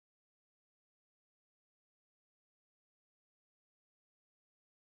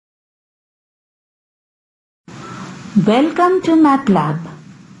Welcome to MATLAB.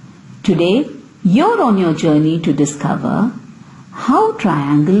 Today you're on your journey to discover how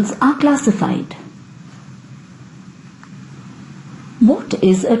triangles are classified. What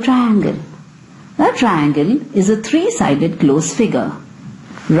is a triangle? A triangle is a three-sided closed figure.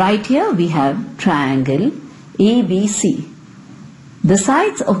 Right here we have triangle ABC. The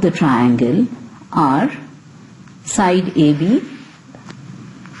sides of the triangle are side AB,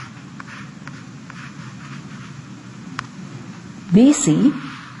 BC,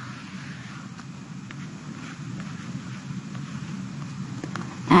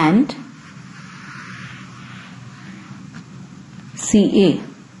 and CA.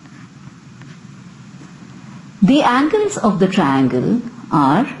 The angles of the triangle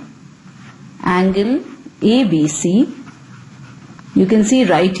are angle ABC. You can see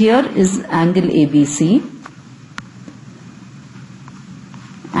right here is angle ABC,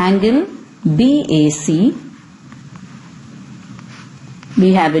 angle BAC,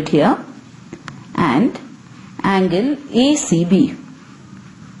 we have it here, and angle ACB.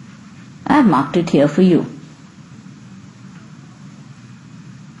 I have marked it here for you.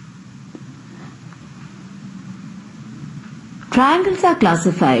 Triangles are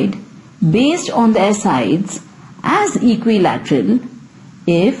classified based on their sides as equilateral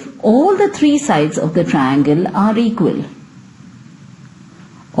if all the three sides of the triangle are equal,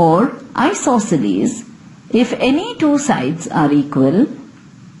 or isosceles if any two sides are equal,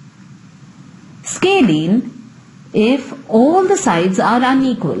 scalene if all the sides are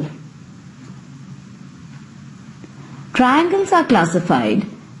unequal. Triangles are classified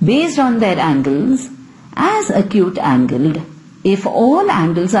based on their angles as acute angled if all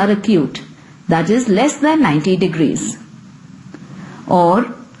angles are acute, that is less than 90 degrees,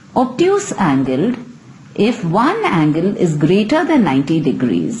 or obtuse angled if one angle is greater than 90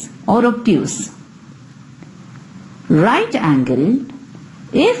 degrees or obtuse. Right angled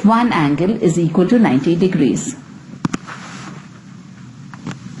if one angle is equal to 90 degrees.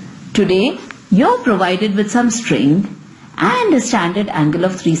 Today you're provided with some string and a standard angle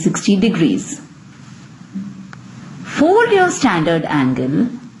of 360 degrees. Fold your standard angle,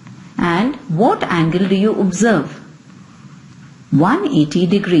 and what angle do you observe? 180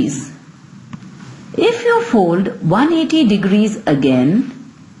 degrees. If you fold 180 degrees again,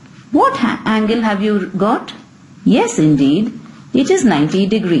 what angle have you got? Yes, indeed, it is 90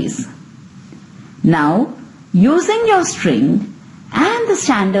 degrees. Now, using your string and the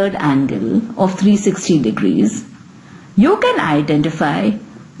standard angle of 360 degrees, you can identify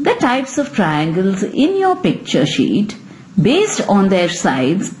the types of triangles in your picture sheet based on their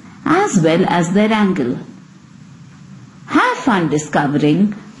sides as well as their angle. Have fun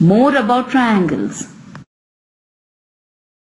discovering more about triangles.